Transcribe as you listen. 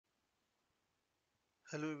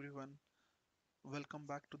Hello everyone, welcome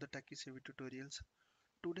back to the Techie Savvy tutorials.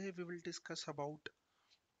 Today we will discuss about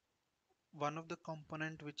one of the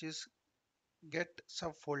component which is get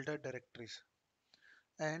subfolder directories,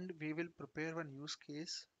 and we will prepare one use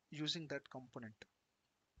case using that component.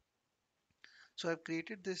 So I've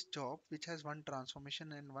created this job which has one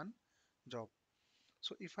transformation and one job.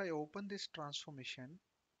 So if I open this transformation,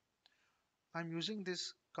 I'm using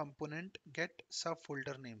this component get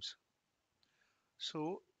subfolder names.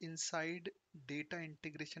 So inside data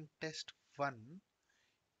integration test 1,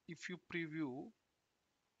 if you preview,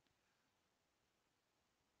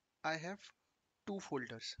 I have two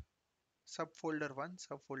folders, subfolder 1,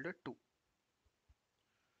 subfolder 2,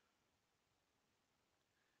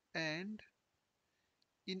 and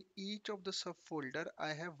in each of the subfolder I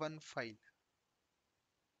have one file,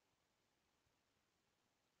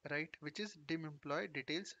 right, which is dim employee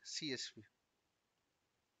details CSV.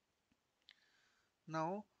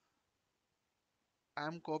 Now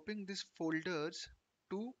I'm copying these folders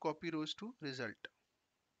to copy rows to result.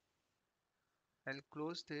 I'll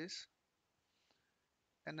close this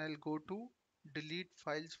and I'll go to delete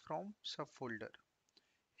files from subfolder.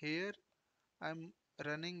 Here I'm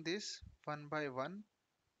running this one by one.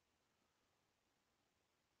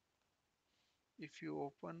 If you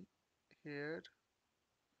open here,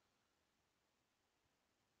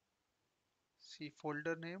 see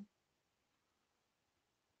folder name,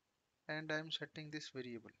 and I'm setting this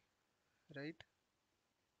variable, right?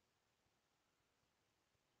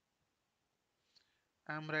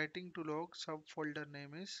 I'm writing to log subfolder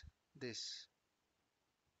name is this,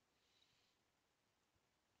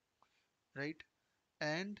 right?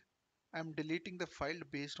 And I'm deleting the file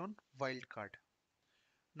based on wildcard.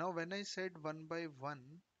 Now when I said one by one,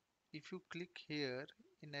 if you click here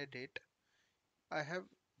in edit, I have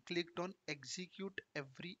clicked on execute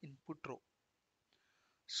every input row.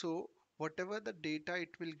 So whatever the data it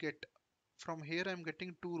will get from here, I'm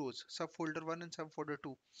getting two rows, subfolder 1 and subfolder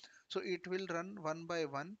 2. So it will run one by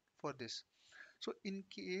one for this. So in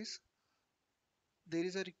case there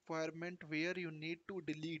is a requirement where you need to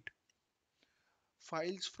delete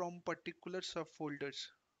files from particular subfolders,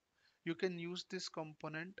 you can use this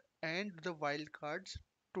component and the wildcards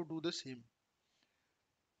to do the same.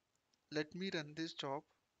 Let me run this job.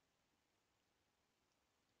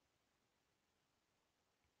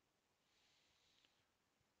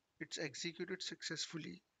 It's executed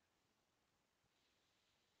successfully.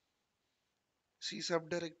 C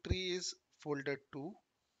subdirectory is folder 2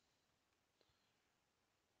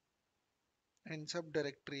 and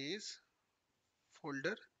subdirectory is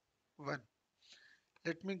folder 1.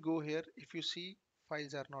 Let me go here. If you see,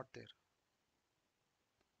 files are not there,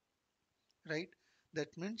 right?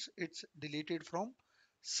 That means it's deleted from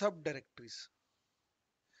subdirectories.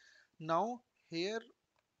 Now here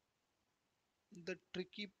the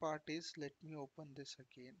tricky part is, let me open this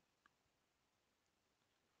again.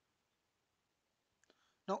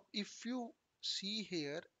 Now if you see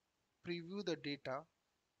here, preview the data,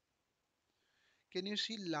 can you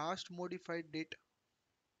see last modified date,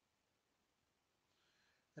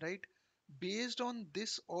 right? Based on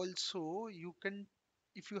this also you can,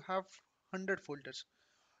 if you have 100 folders,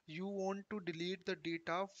 you want to delete the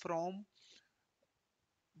data from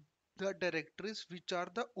the directories which are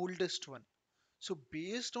the oldest one. So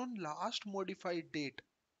based on last modified date,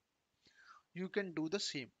 you can do the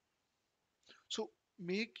same. So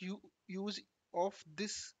make you use of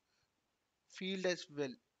this field as well,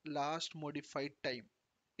 last modified time,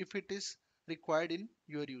 if it is required in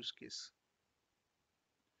your use case.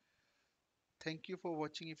 Thank you for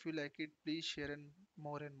watching. If you like it, please share and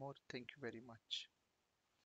more. Thank you very much.